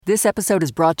This episode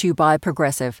is brought to you by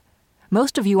Progressive.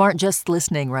 Most of you aren't just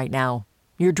listening right now.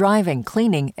 You're driving,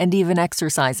 cleaning, and even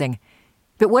exercising.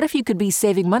 But what if you could be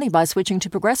saving money by switching to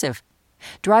Progressive?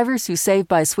 Drivers who save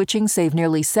by switching save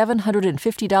nearly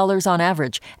 $750 on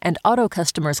average, and auto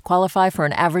customers qualify for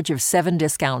an average of 7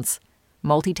 discounts.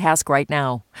 Multitask right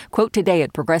now. Quote today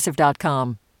at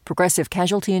Progressive.com. Progressive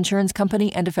Casualty Insurance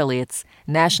Company and Affiliates.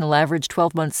 National average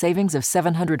 12-month savings of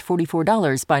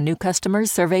 $744 by new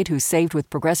customers surveyed who saved with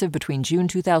Progressive between June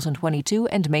 2022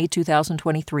 and May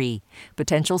 2023.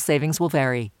 Potential savings will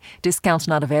vary. Discounts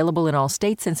not available in all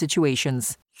states and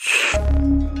situations.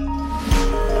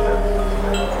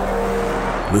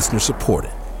 Listener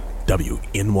supported.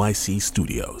 WNYC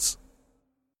Studios.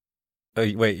 Oh,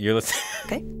 wait, you're listening?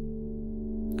 Okay.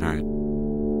 All right.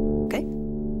 Okay.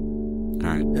 All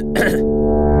right.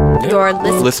 You're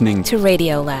Listening to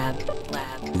Radio Lab.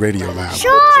 Radio Lab.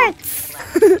 Shorts!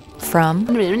 From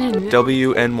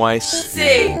WNYC.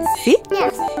 See?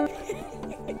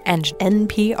 And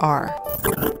NPR.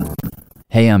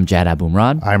 Hey, I'm Jad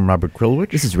Abumrad. I'm Robert Krulwich.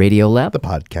 This is Radio Lab. The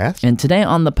podcast. And today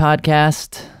on the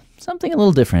podcast, something a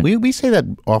little different. We say that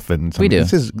often. We do.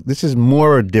 This is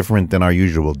more different than our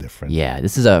usual different. Yeah,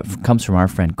 this is comes from our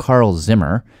friend Carl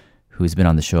Zimmer, who's been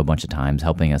on the show a bunch of times,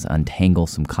 helping us untangle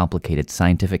some complicated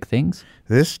scientific things.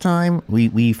 This time,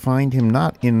 we find him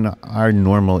not in our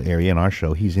normal area in our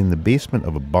show. He's in the basement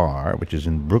of a bar, which is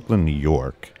in Brooklyn, New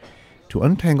York, to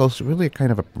untangle really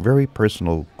kind of a very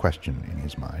personal question in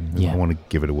his mind. We don't want to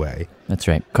give it away. That's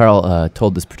right. Carl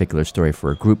told this particular story for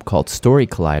a group called Story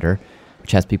Collider,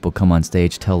 which has people come on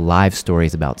stage, tell live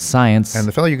stories about science. And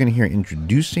the fellow you're going to hear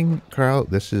introducing Carl,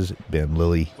 this is Ben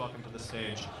Lilly. Welcome to the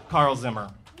stage, Carl Zimmer.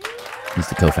 He's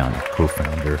the co-founder.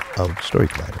 Co-founder of Story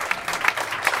Collider.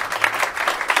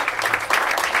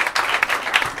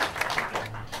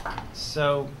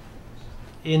 So,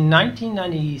 in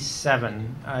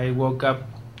 1997, I woke up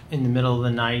in the middle of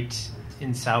the night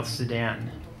in South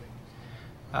Sudan.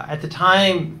 At the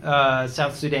time,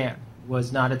 South Sudan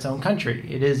was not its own country.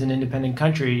 It is an independent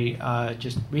country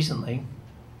just recently.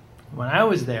 When I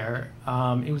was there,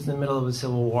 it was in the middle of a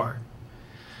civil war.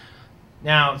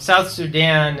 Now, South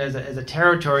Sudan as a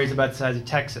territory is about the size of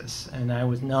Texas, and I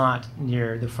was not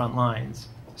near the front lines.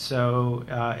 So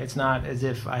it's not as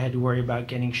if I had to worry about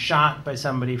getting shot by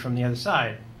somebody from the other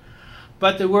side.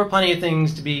 But there were plenty of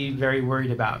things to be very worried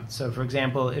about. So, for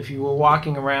example, if you were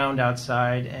walking around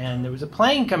outside and there was a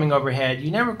plane coming overhead,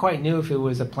 you never quite knew if it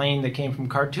was a plane that came from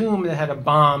Khartoum that had a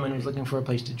bomb and was looking for a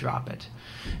place to drop it.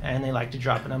 And they like to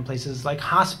drop it on places like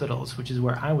hospitals, which is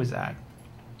where I was at.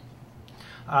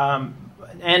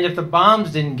 And if the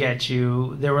bombs didn't get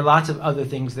you, there were lots of other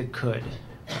things that could.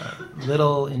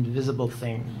 Little invisible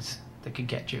things that could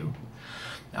get you.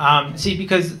 See,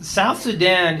 because South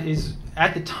Sudan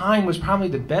at the time was probably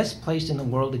the best place in the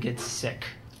world to get sick.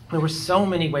 There were so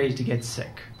many ways to get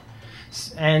sick.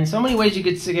 And so many ways you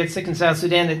could get sick in South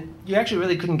Sudan that you actually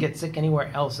really couldn't get sick anywhere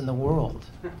else in the world.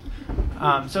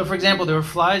 So, for example, there were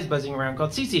flies buzzing around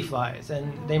called tsetse flies,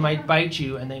 and they might bite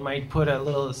you, and they might put a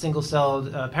little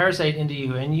single-celled parasite into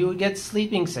you, and you would get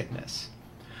sleeping sickness.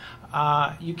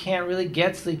 You can't really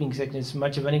get sleeping sickness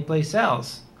much of any place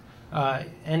else.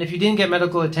 And if you didn't get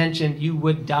medical attention, you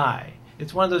would die.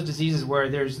 It's one of those diseases where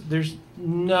there's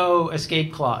no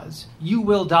escape clause. You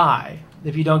will die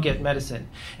if you don't get medicine.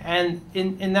 And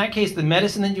in that case, the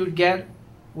medicine that you would get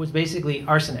was basically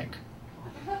arsenic.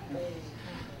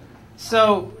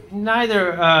 So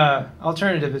neither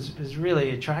alternative is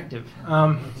really attractive.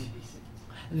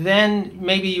 Then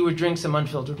maybe you would drink some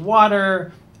unfiltered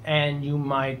water, and you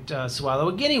might swallow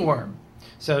a guinea worm.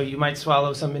 So you might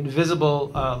swallow some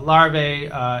invisible larvae.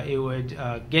 It would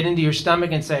get into your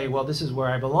stomach and say, well, this is where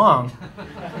I belong.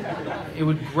 It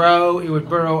would grow. It would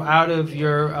burrow out of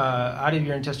your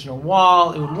intestinal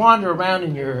wall. It would wander around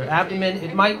in your abdomen.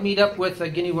 It might meet up with a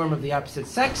guinea worm of the opposite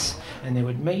sex, and they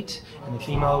would mate, and the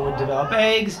female would develop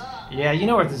eggs. Yeah, you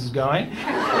know where this is going.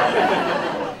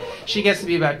 She gets to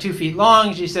be about 2 feet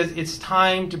long. She says, it's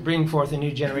time to bring forth a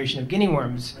new generation of guinea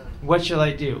worms. What shall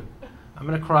I do? I'm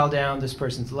going to crawl down this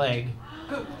person's leg,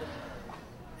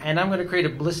 and I'm going to create a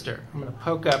blister. I'm going to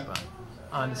poke up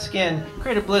on the skin,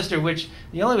 create a blister, which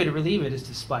the only way to relieve it is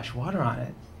to splash water on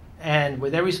it. And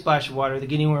with every splash of water, the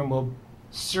guinea worm will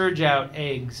surge out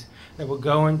eggs that will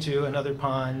go into another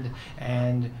pond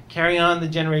and carry on the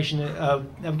generation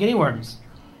of guinea worms.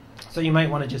 So you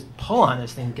might want to just pull on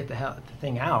this thing to get the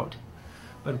thing out.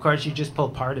 But of course, you just pull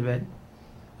part of it,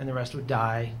 and the rest would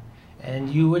die.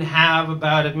 And you would have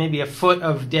about maybe a foot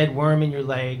of dead worm in your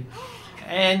leg,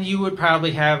 and you would probably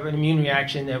have an immune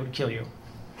reaction that would kill you.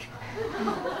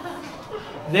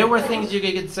 There were things you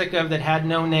could get sick of that had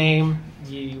no name.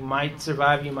 You might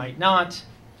survive, you might not.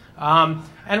 And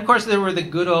of course, there were the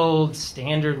good old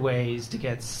standard ways to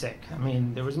get sick. I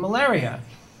mean, there was malaria.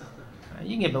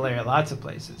 You can get malaria lots of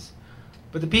places.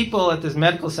 But the people at this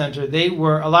medical center,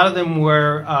 a lot of them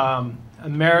were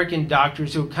American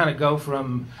doctors who would kind of go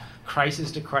from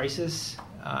crisis to crisis.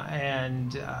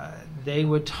 And they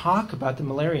would talk about the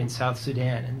malaria in South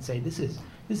Sudan and say, this is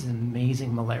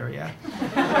amazing malaria.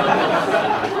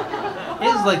 It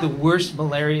is like the worst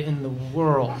malaria in the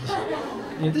world.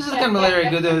 This is the kind of malaria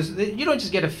you don't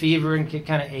just get a fever and get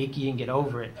kind of achy and get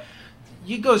over it.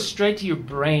 You go straight to your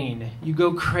brain. You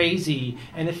go crazy.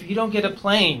 And if you don't get a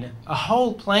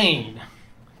whole plane,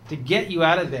 to get you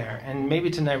out of there, and maybe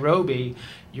to Nairobi,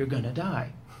 you're going to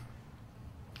die.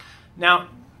 Now,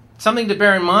 something to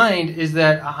bear in mind is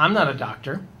that I'm not a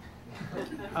doctor.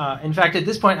 In fact, at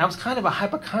this point, I was kind of a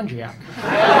hypochondriac.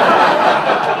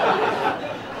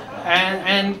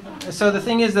 and so the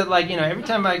thing is that, every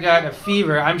time I got a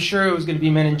fever, I'm sure it was going to be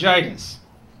meningitis.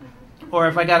 Or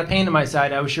if I got a pain in my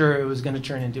side, I was sure it was going to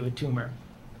turn into a tumor.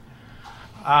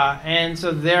 And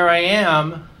so there I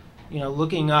am,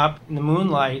 looking up in the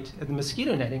moonlight at the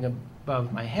mosquito netting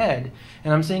above my head,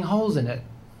 and I'm seeing holes in it.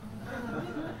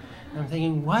 And I'm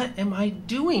thinking, what am I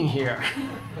doing here?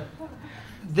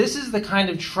 This is the kind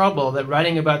of trouble that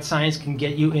writing about science can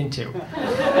get you into.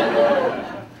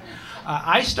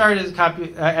 I started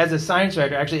as a science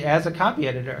writer, actually as a copy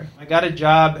editor. I got a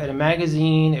job at a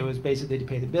magazine. It was basically to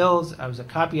pay the bills. I was a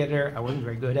copy editor. I wasn't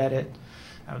very good at it.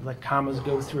 I would let commas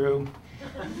go through,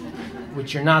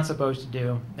 which you're not supposed to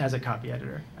do as a copy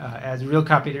editor, as real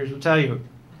copy editors will tell you.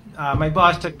 My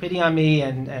boss took pity on me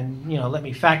and let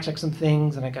me fact check some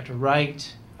things, and I got to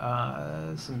write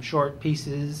some short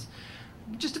pieces,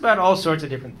 just about all sorts of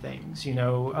different things.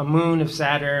 A moon of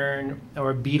Saturn or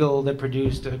a beetle that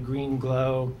produced a green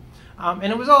glow, and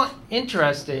it was all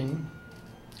interesting,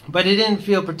 but it didn't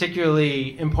feel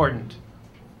particularly important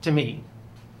to me.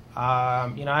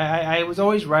 I was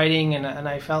always writing, and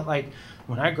I felt like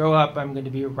when I grow up, I'm going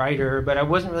to be a writer, but I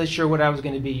wasn't really sure what I was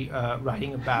going to be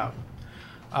writing about.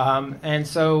 And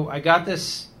so I got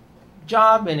this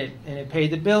job, and it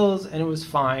paid the bills, and it was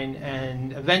fine,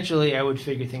 and eventually I would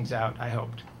figure things out, I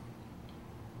hoped.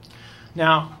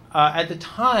 Now, at the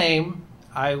time,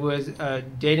 I was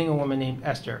dating a woman named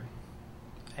Esther.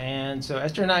 And so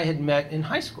Esther and I had met in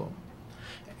high school.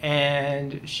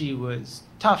 And she was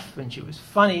tough, and she was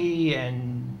funny,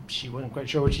 and she wasn't quite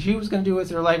sure what she was going to do with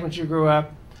her life when she grew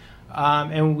up.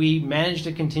 And we managed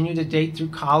to continue to date through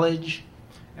college.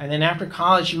 And then after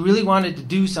college, she really wanted to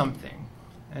do something.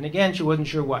 And again, she wasn't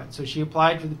sure what. So she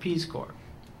applied for the Peace Corps.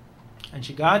 And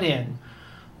she got in.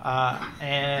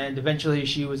 And eventually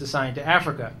she was assigned to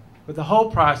Africa. But the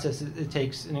whole process, it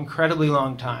takes an incredibly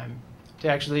long time to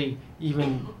actually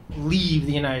even leave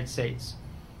the United States.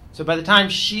 So by the time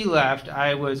she left,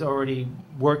 I was already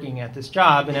working at this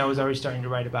job, and I was already starting to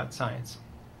write about science.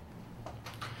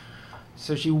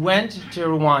 So she went to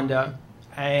Rwanda,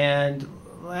 and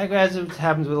as it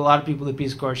happens with a lot of people at the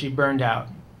Peace Corps, she burned out.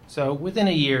 So within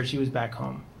a year, she was back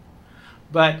home.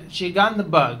 But she had gotten the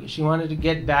bug. She wanted to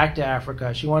get back to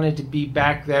Africa. She wanted to be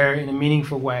back there in a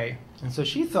meaningful way. And so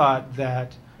she thought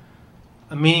that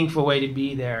a meaningful way to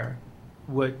be there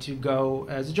would to go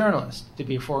as a journalist, to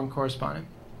be a foreign correspondent.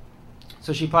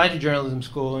 So she applied to journalism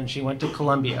school, and she went to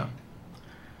Columbia.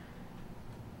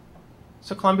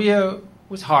 So Columbia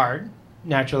was hard,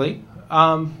 naturally.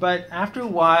 But after a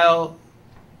while,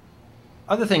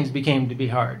 other things became to be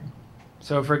hard.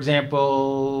 So, for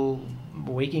example,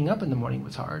 waking up in the morning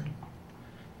was hard.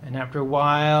 And after a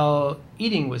while,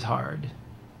 eating was hard.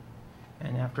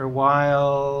 And after a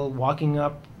while, walking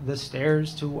up the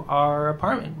stairs to our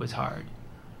apartment was hard.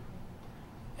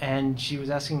 And she was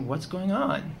asking, what's going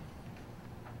on?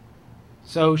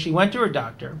 So she went to her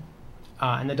doctor,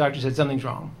 and the doctor said something's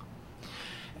wrong.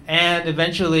 And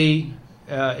eventually,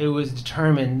 it was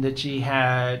determined that she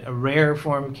had a rare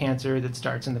form of cancer that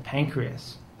starts in the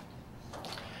pancreas.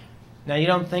 Now, you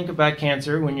don't think about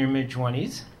cancer when you're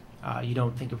mid-20s. You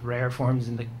don't think of rare forms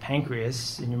in the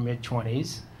pancreas in your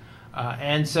mid-20s.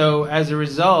 And so, as a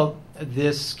result,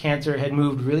 this cancer had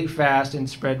moved really fast and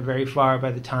spread very far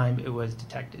by the time it was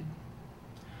detected.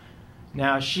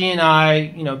 Now, she and I,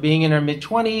 being in our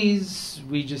mid-20s,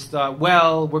 we just thought,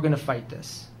 well, we're going to fight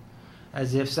this,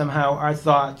 as if somehow our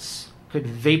thoughts could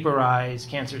vaporize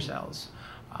cancer cells.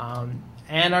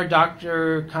 And our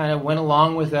doctor kind of went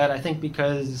along with that, I think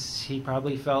because he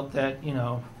probably felt that,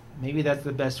 maybe that's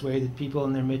the best way that people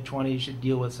in their mid-20s should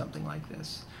deal with something like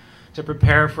this, to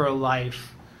prepare for a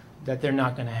life that they're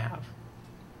not going to have.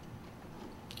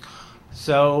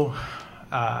 So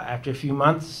After a few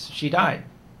months, she died,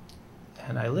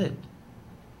 and I lived.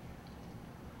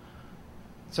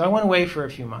 So I went away for a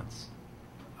few months,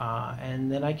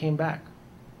 and then I came back.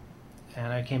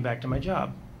 And I came back to my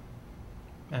job,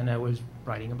 and I was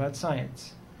writing about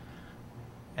science.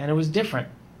 And it was different.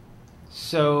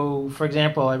 So, for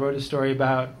example, I wrote a story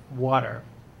about water,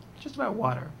 just about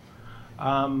water.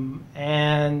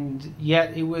 And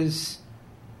yet it was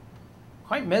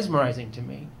quite mesmerizing to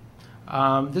me.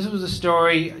 This was a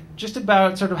story just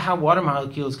about sort of how water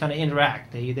molecules kind of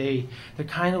interact. They're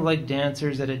kind of like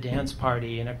dancers at a dance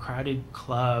party in a crowded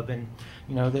club, and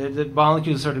the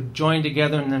molecules sort of join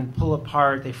together and then pull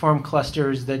apart. They form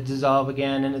clusters that dissolve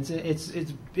again, and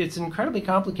it's incredibly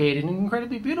complicated and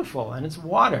incredibly beautiful. And it's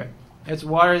water. It's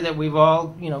water that we've all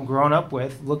grown up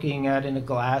with, looking at in a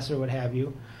glass or what have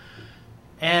you.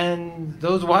 And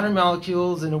those water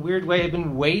molecules, in a weird way, have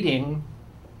been waiting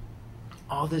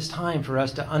all this time for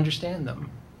us to understand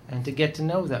them and to get to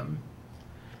know them.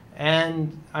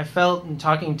 And I felt in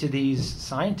talking to these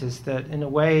scientists that, in a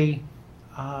way,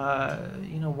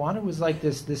 water was like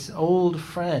this old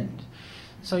friend.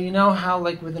 So you know how,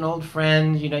 like with an old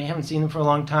friend, you haven't seen them for a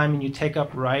long time, and you take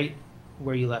up right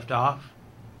where you left off?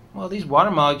 Well, these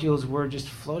water molecules were just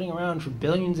floating around for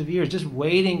billions of years, just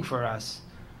waiting for us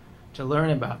to learn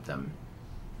about them.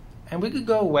 And we could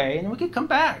go away, and we could come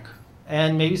back.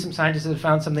 And maybe some scientists have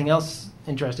found something else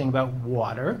interesting about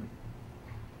water.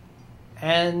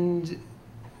 And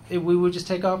we would just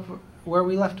take off where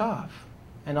we left off.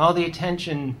 And all the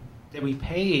attention that we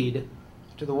paid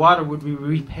to the water would be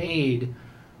repaid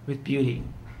with beauty.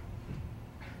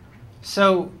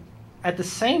 So at the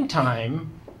same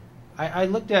time, I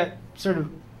looked at sort of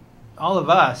all of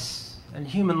us and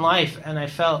human life, and I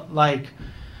felt like,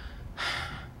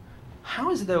 how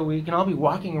is it that we can all be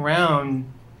walking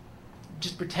around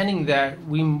just pretending that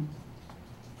we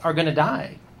are going to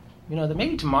die? That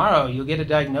maybe tomorrow you'll get a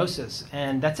diagnosis,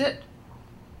 and that's it.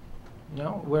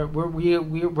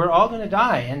 We're all going to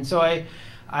die. And so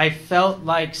I felt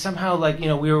like somehow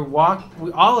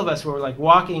all of us were like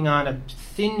walking on a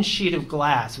thin sheet of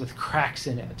glass with cracks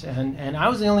in it, and I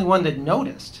was the only one that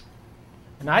noticed.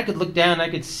 And I could look down, and I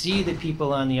could see the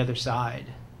people on the other side.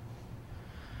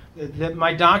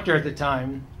 My doctor at the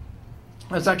time,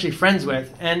 I was actually friends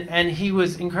with, and he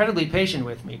was incredibly patient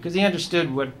with me because he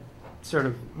understood what sort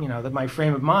of, my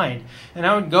frame of mind. And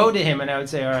I would go to him and I would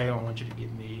say, all right,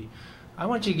 I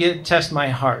want you to test my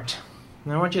heart.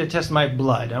 And I want you to test my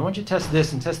blood. I want you to test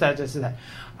this and test that, test that.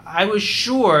 I was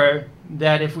sure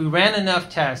that if we ran enough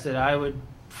tests that I would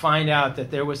find out that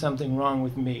there was something wrong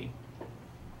with me.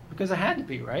 Because I had to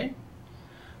be, right?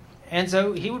 And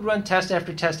so he would run test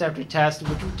after test after test,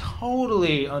 which were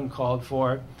totally uncalled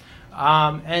for.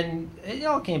 And it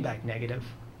all came back negative.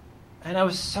 And I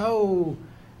was so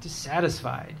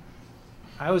dissatisfied.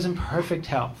 I was in perfect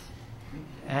health.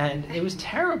 And it was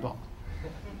terrible.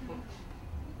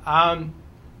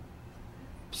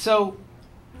 So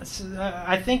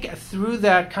I think through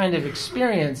that kind of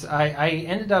experience, I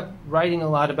ended up writing a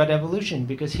lot about evolution,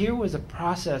 because here was a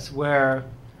process where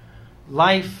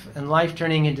life and life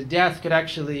turning into death could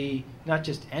actually not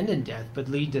just end in death, but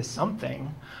lead to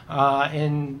something,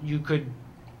 and you could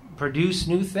produce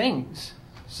new things.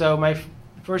 So my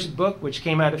first book, which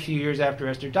came out a few years after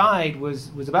Esther died, was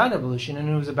about evolution, and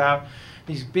it was about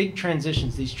these big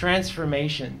transitions, these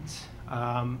transformations.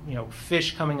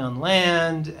 Fish coming on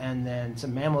land, and then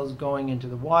some mammals going into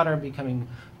the water, becoming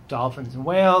dolphins and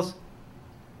whales.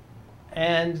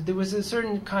 And there was a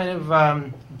certain kind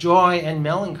of joy and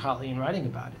melancholy in writing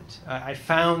about it. I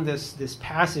found this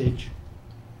passage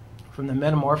from the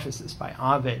Metamorphosis by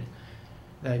Ovid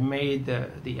that made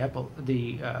the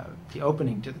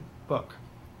opening to the book.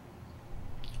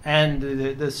 And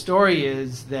the story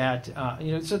is that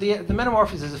so the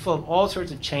Metamorphosis is full of all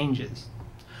sorts of changes,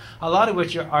 a lot of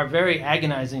which are very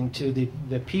agonizing to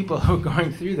the people who are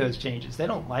going through those changes. They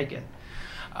don't like it.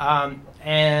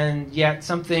 And yet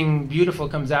something beautiful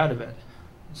comes out of it.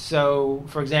 So,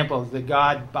 for example, the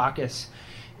god Bacchus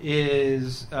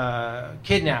is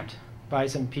kidnapped by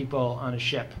some people on a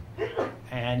ship,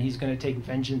 and he's going to take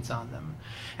vengeance on them.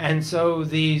 And so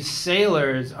these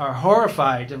sailors are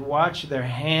horrified to watch their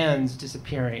hands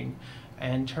disappearing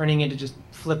and turning into just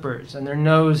flippers, and their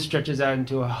nose stretches out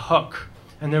into a hook,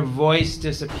 and their voice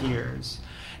disappears.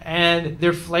 And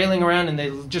they're flailing around, and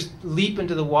they just leap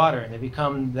into the water, and they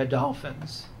become the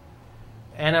dolphins.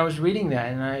 And I was reading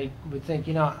that, and I would think,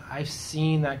 I've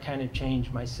seen that kind of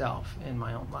change myself in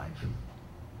my own life.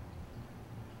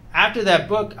 After that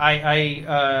book,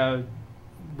 I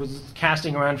was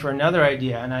casting around for another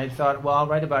idea, and I thought, well, I'll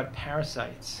write about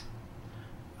parasites.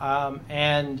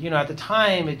 And, at the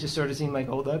time, it just sort of seemed like,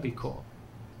 oh, that'd be cool.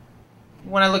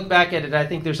 When I look back at it, I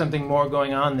think there's something more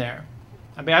going on there.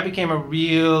 I mean, I became a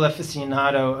real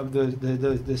aficionado of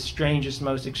the strangest,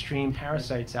 most extreme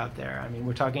parasites out there. I mean,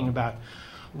 we're talking about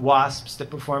wasps that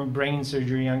perform brain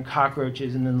surgery on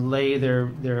cockroaches and then lay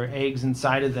their eggs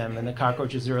inside of them, and the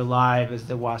cockroaches are alive as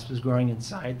the wasp is growing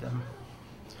inside them.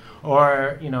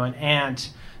 Or, an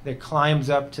ant that climbs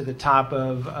up to the top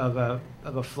of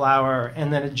a flower,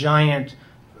 and then a giant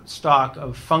stalk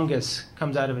of fungus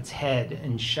comes out of its head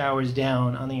and showers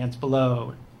down on the ants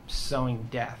below, sowing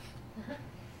death.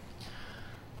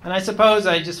 And I suppose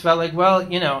I just felt like, well,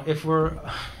 if we're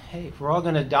all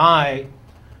going to die,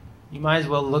 you might as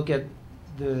well look at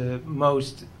the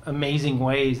most amazing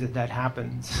ways that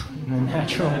happens in the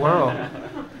natural world.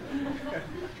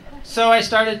 So I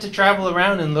started to travel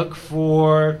around and look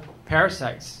for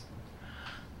parasites.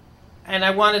 And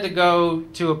I wanted to go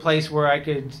to a place where I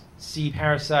could see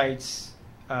parasites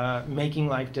making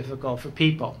life difficult for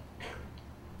people.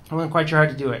 I wasn't quite sure how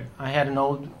to do it. I had an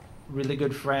old, really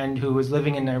good friend who was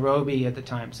living in Nairobi at the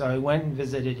time, so I went and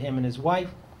visited him and his wife,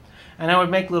 and I would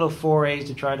make little forays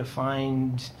to try to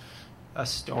find a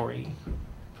story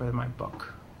for my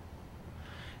book.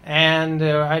 And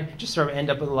I'd just sort of end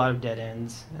up with a lot of dead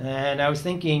ends. And I was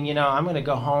thinking, I'm going to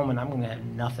go home and I'm going to have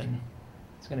nothing.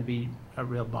 It's going to be a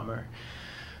real bummer.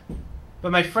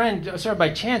 But my friend, sort of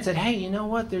by chance, said, hey, you know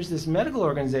what? There's this medical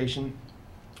organization.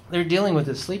 They're dealing with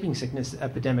a sleeping sickness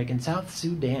epidemic in South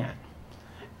Sudan,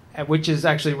 which is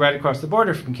actually right across the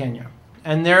border from Kenya.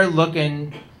 And they're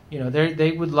looking,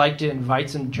 they would like to invite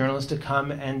some journalists to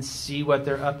come and see what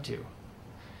they're up to.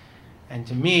 And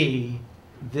to me,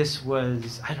 this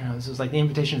was like the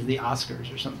invitation to the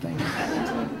Oscars or something.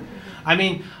 I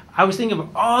mean, I was thinking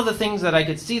of all the things that I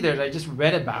could see there that I just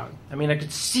read about. I mean, I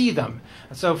could see them.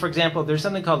 So, for example, there's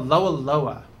something called Loa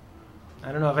Loa.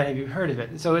 I don't know if any of you have heard of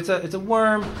it. So it's a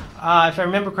worm. If I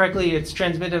remember correctly, it's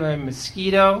transmitted by a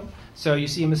mosquito. So you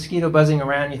see a mosquito buzzing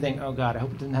around and you think, oh, God, I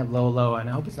hope it doesn't have Loa Loa, and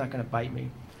I hope it's not going to bite me.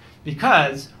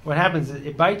 Because what happens is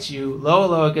it bites you, Loa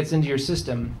Loa gets into your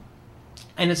system,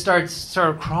 and it starts sort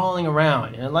of crawling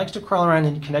around. And it likes to crawl around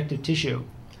in connective tissue.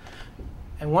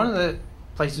 And one of the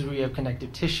places where you have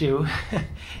connective tissue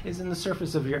is in the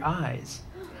surface of your eyes.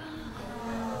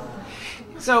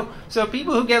 So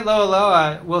people who get Loa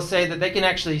Loa will say that they can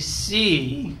actually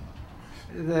see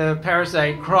the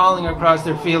parasite crawling across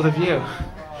their field of view.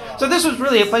 So this was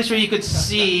really a place where you could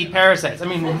see parasites. I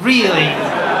mean, really,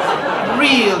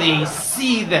 really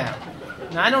see them.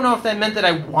 Now, I don't know if that meant that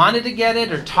I wanted to get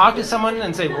it or talk to someone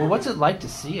and say, well, what's it like to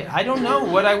see it? I don't know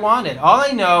what I wanted. All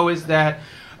I know is that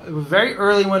very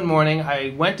early one morning,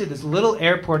 I went to this little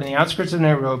airport in the outskirts of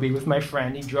Nairobi with my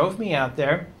friend. He drove me out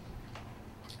there.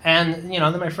 And,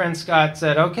 then my friend Scott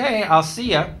said, okay, I'll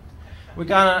see ya. I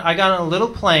got on a little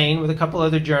plane with a couple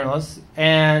other journalists.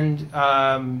 And,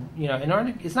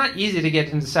 it's not easy to get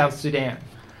into South Sudan,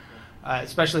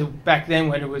 especially back then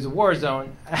when it was a war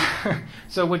zone.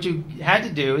 So what you had to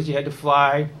do is you had to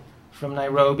fly from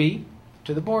Nairobi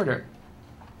to the border.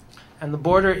 And the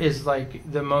border is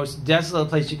like the most desolate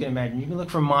place you can imagine. You can look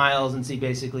for miles and see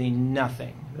basically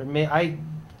nothing. I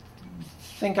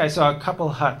think I saw a couple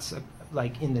huts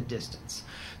like in the distance.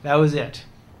 That was it.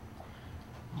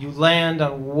 You land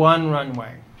on one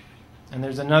runway, and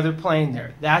there's another plane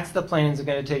there. That's the plane that's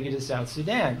going to take you to South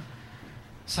Sudan.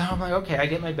 So I'm like, okay, I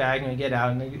get my bag and I get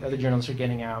out, and the other journalists are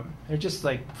getting out. There are just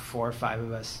like 4 or 5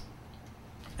 of us,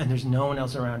 and there's no one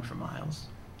else around for miles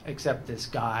except this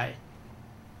guy.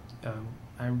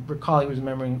 I recall he was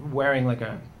wearing like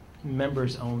a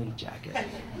members-only jacket.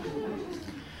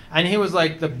 And he was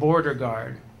like the border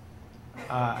guard.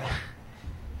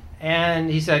 And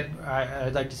he said,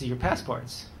 I'd like to see your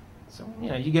passports. So,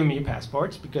 you give him your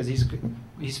passports because he's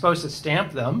supposed to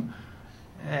stamp them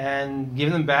and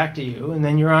give them back to you, and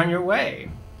then you're on your way.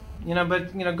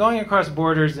 But going across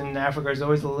borders in Africa is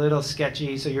always a little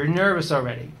sketchy, so you're nervous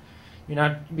already. You're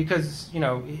not, because,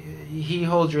 he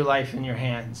holds your life in your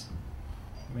hands.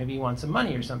 Maybe he wants some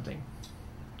money or something.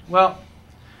 Well,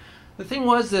 the thing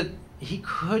was that he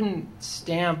couldn't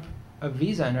stamp a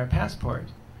visa in our passport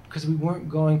because we weren't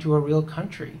going to a real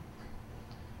country.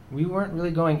 We weren't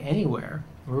really going anywhere.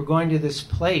 We were going to this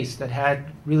place that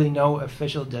had really no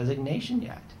official designation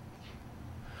yet.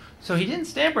 So he didn't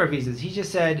stamp our visas. He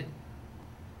just said,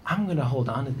 I'm going to hold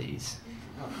on to these.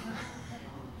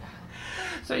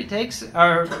 So he takes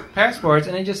our passports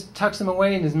and he just tucks them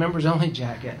away in his members-only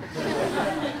jacket.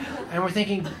 And we're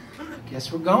thinking,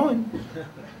 guess we're going.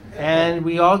 And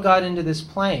we all got into this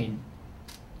plane.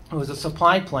 It was a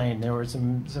supply plane. There were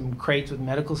some crates with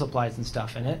medical supplies and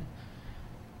stuff in it.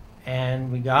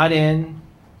 And we got in,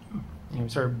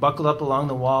 sort of buckled up along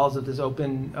the walls of this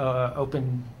open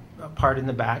part in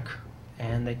the back,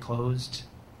 and they closed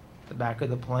the back of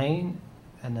the plane,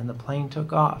 and then the plane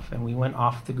took off, and we went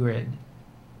off the grid.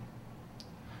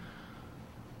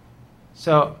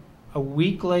 So a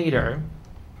week later,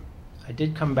 I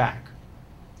did come back,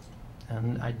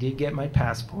 and I did get my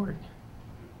passport.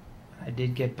 I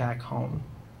did get back home.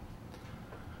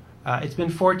 It's been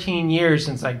 14 years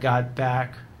since I got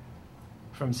back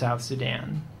from South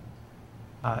Sudan.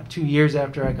 2 years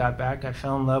after I got back, I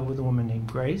fell in love with a woman named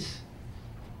Grace,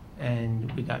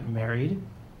 and we got married.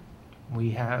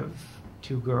 We have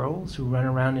 2 girls who run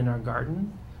around in our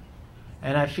garden,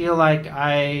 and I feel like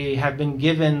I have been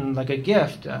given, like a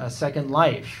gift, a second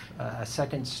life, a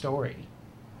second story.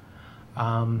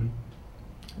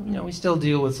 We still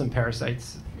deal with some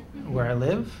parasites where I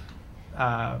live.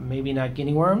 Maybe not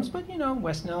guinea worms, but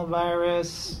West Nile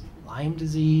virus, Lyme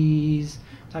disease,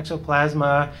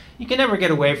 toxoplasma. You can never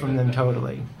get away from them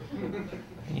totally.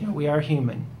 We are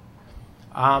human.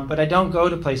 But I don't go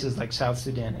to places like South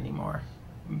Sudan anymore,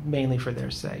 mainly for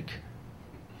their sake.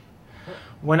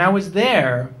 When I was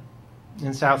there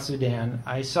in South Sudan,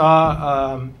 I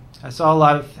saw a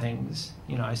lot of things.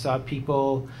 I saw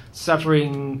people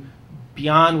suffering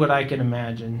beyond what I could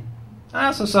imagine. I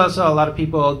also saw a lot of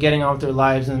people getting on with their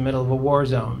lives in the middle of a war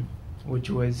zone, which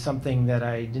was something that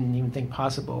I didn't even think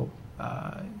possible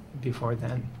before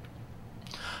then.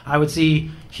 I would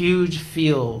see huge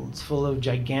fields full of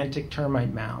gigantic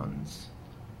termite mounds.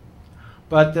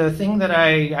 But the thing that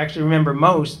I actually remember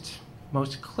most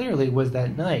clearly was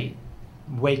that night,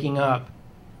 waking up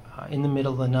in the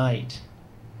middle of the night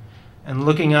and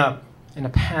looking up in a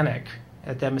panic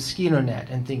at that mosquito net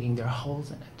and thinking there are holes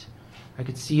in it. I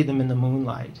could see them in the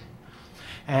moonlight.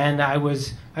 And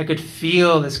I could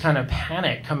feel this kind of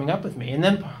panic coming up with me. And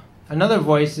then another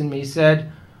voice in me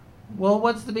said, well,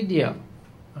 what's the big deal?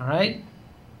 All right?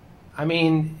 I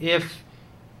mean, if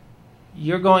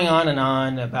you're going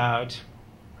on about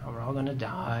how we're all going to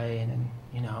die and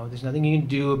there's nothing you can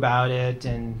do about it,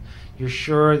 and you're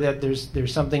sure that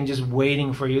there's something just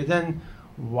waiting for you, then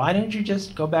why don't you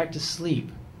just go back to sleep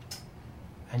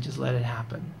and just let it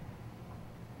happen?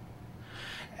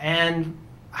 And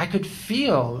I could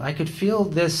feel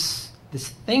this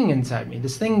thing inside me,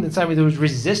 that was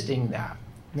resisting that.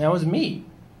 And that was me.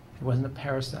 It wasn't a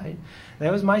parasite.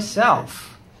 That was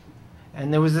myself.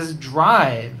 And there was this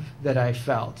drive that I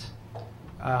felt.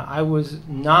 I was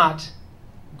not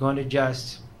going to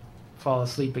just fall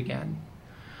asleep again.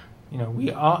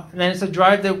 And it's a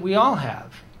drive that we all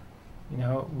have.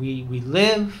 We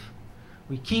live,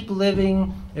 we keep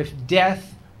living. If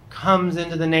death comes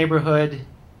into the neighborhood,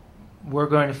 we're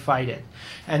going to fight it.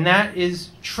 And that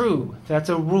is true. That's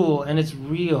a rule, and it's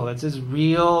real. It's as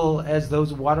real as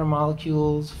those water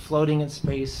molecules floating in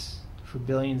space for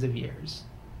billions of years.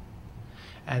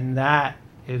 And that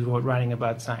is what writing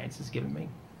about science has given me.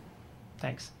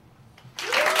 Thanks.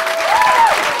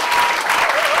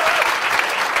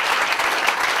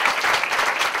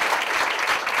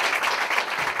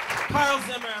 Carl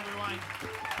Zimmer, everyone.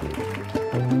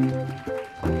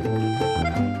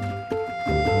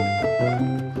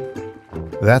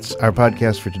 That's our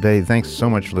podcast for today. Thanks so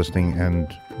much for listening,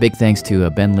 and Big thanks to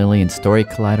Ben Lilly and Story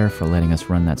Collider for letting us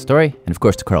run that story, and of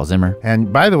course to Carl Zimmer.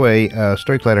 And by the way,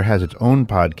 Story Collider has its own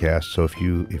podcast, so if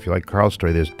you like Carl's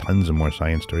story, there's tons of more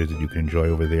science stories that you can enjoy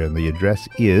over there. And the address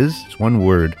is, it's one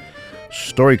word,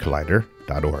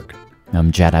 storycollider.org.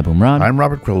 I'm Jad Abumrad. I'm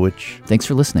Robert Krulwich. Thanks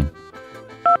for listening.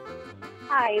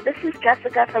 Hi, this is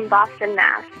Jessica from Boston,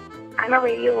 Mass. I'm a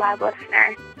Radiolab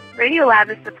listener.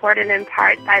 Radiolab is supported in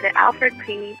part by the Alfred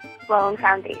P. Sloan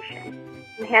Foundation,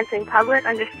 enhancing public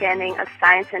understanding of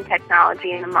science and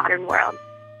technology in the modern world.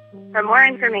 For more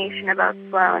information about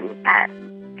Sloan at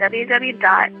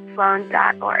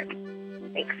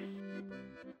www.sloan.org. Thanks.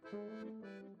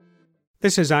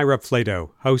 This is Ira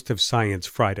Flato, host of Science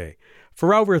Friday.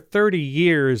 For over 30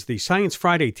 years, the Science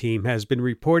Friday team has been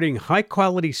reporting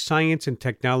high-quality science and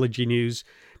technology news,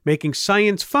 making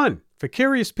science fun for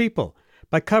curious people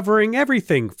by covering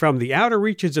everything from the outer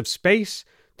reaches of space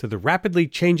to the rapidly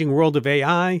changing world of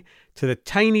AI to the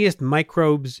tiniest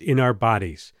microbes in our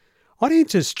bodies.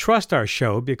 Audiences trust our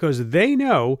show because they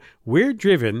know we're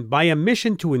driven by a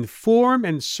mission to inform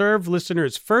and serve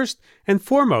listeners first and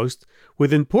foremost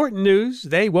with important news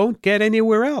they won't get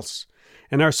anywhere else.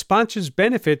 And our sponsors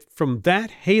benefit from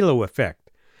that halo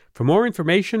effect. For more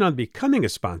information on becoming a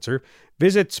sponsor,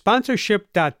 visit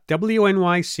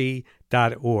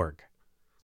sponsorship.wnyc.org.